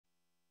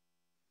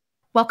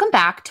Welcome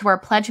back to our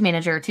Pledge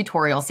Manager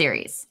tutorial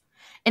series.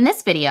 In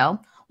this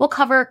video, we'll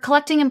cover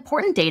collecting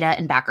important data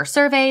in backer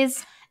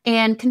surveys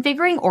and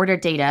configuring order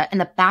data in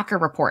the backer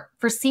report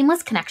for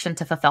seamless connection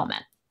to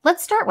fulfillment.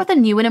 Let's start with a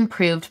new and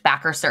improved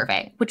backer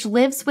survey, which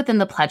lives within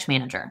the Pledge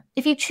Manager.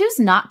 If you choose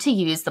not to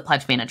use the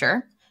Pledge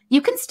Manager,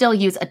 you can still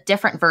use a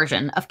different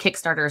version of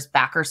Kickstarter's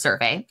backer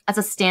survey as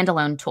a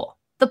standalone tool.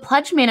 The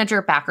Pledge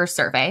Manager backer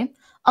survey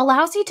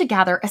allows you to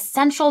gather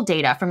essential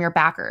data from your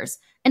backers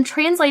and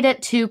translate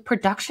it to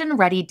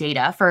production-ready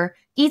data for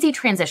easy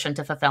transition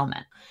to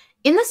fulfillment.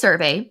 In the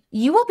survey,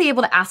 you will be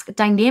able to ask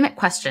dynamic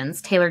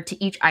questions tailored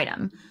to each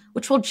item,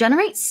 which will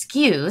generate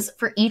SKUs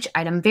for each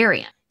item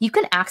variant. You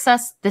can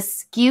access the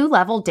SKU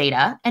level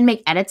data and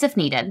make edits if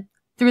needed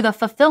through the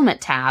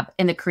Fulfillment tab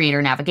in the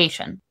Creator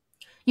navigation.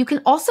 You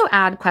can also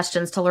add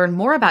questions to learn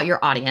more about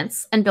your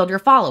audience and build your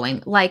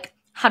following, like,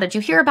 how did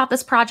you hear about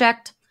this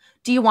project?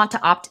 Do you want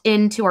to opt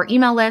into our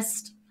email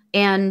list?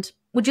 And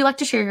would you like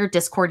to share your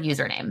Discord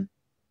username?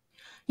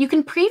 You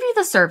can preview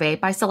the survey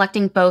by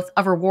selecting both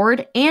a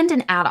reward and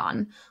an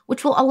add-on,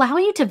 which will allow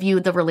you to view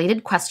the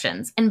related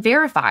questions and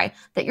verify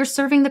that you're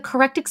serving the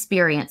correct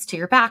experience to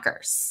your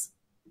backers.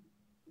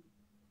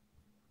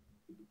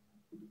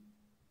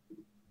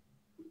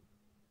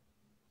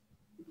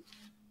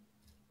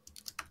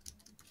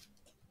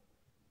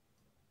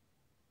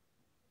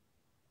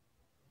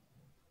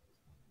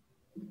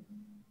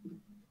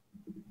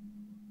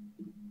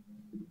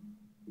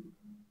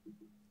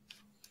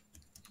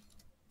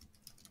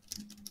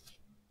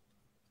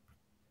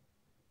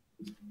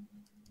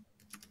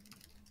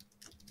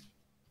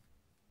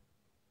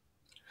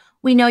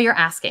 We know you're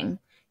asking,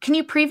 can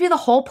you preview the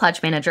whole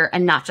Pledge Manager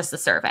and not just the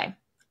survey?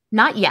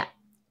 Not yet,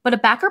 but a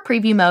backer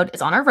preview mode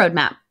is on our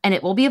roadmap and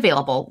it will be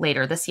available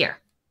later this year.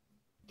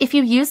 If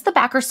you use the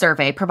backer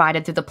survey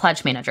provided through the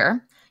Pledge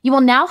Manager, you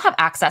will now have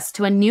access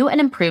to a new and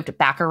improved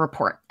backer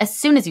report as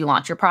soon as you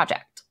launch your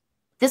project.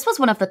 This was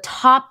one of the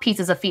top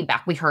pieces of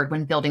feedback we heard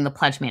when building the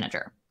Pledge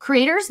Manager.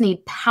 Creators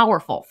need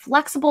powerful,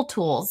 flexible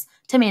tools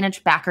to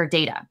manage backer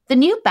data. The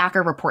new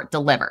backer report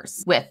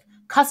delivers with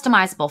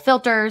customizable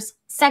filters,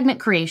 segment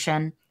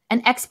creation,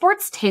 and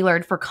exports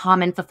tailored for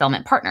common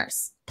fulfillment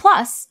partners.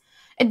 Plus,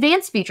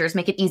 advanced features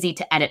make it easy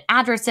to edit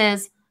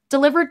addresses,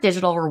 deliver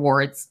digital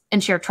rewards,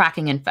 and share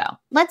tracking info.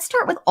 Let's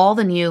start with all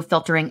the new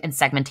filtering and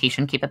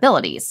segmentation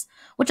capabilities,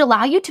 which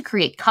allow you to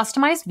create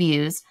customized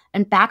views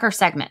and backer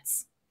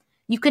segments.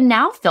 You can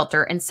now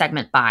filter and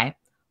segment by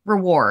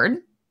reward,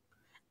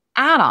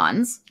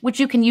 add-ons, which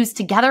you can use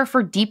together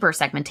for deeper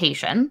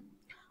segmentation,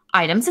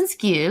 items and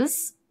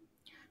SKUs,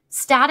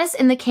 status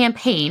in the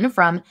campaign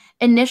from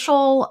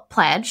initial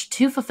pledge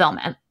to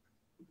fulfillment,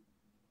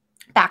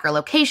 backer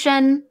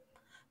location,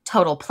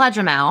 total pledge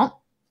amount,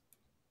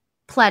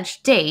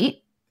 pledge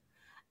date,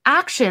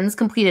 actions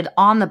completed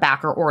on the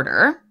backer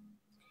order,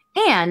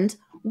 and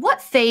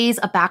what phase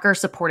a backer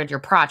supported your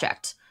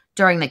project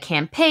during the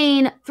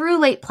campaign, through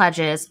late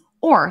pledges,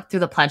 or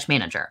through the Pledge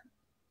Manager.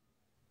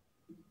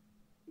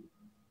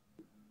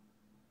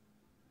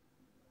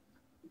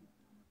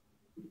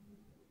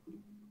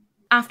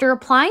 After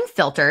applying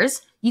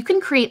filters, you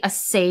can create a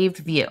saved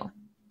view.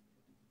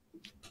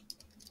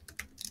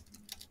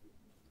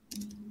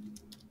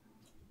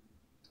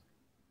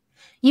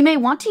 You may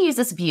want to use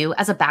this view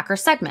as a backer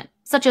segment,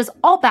 such as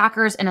all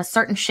backers in a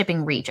certain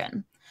shipping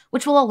region,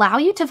 which will allow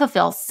you to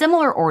fulfill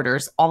similar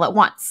orders all at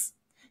once.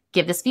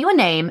 Give this view a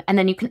name, and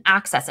then you can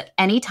access it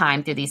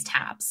anytime through these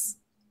tabs.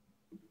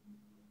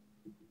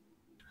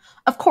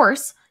 Of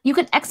course, you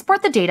can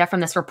export the data from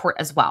this report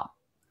as well.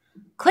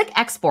 Click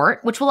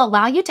Export, which will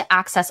allow you to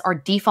access our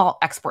default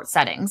export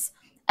settings,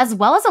 as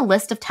well as a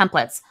list of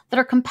templates that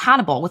are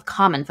compatible with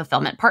common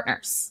fulfillment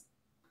partners.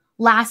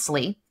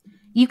 Lastly,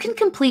 you can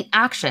complete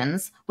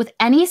actions with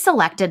any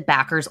selected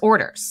backer's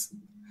orders.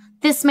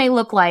 This may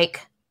look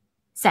like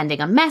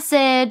sending a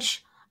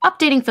message,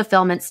 updating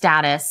fulfillment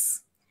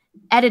status,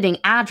 editing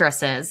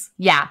addresses,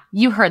 yeah,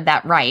 you heard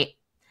that right,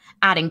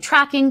 adding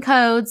tracking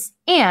codes,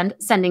 and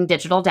sending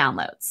digital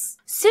downloads.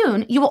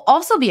 Soon, you will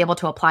also be able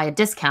to apply a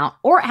discount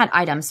or add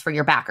items for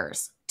your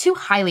backers, two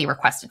highly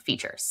requested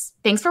features.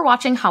 Thanks for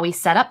watching how we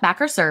set up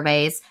backer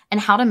surveys and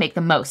how to make the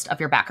most of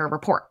your backer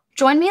report.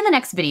 Join me in the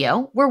next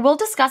video where we'll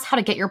discuss how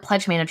to get your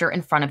Pledge Manager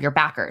in front of your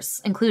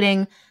backers,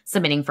 including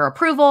submitting for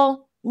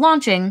approval,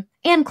 launching,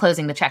 and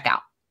closing the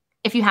checkout.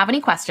 If you have any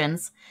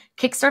questions,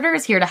 Kickstarter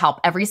is here to help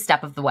every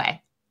step of the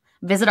way.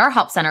 Visit our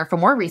Help Center for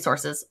more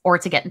resources or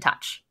to get in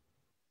touch.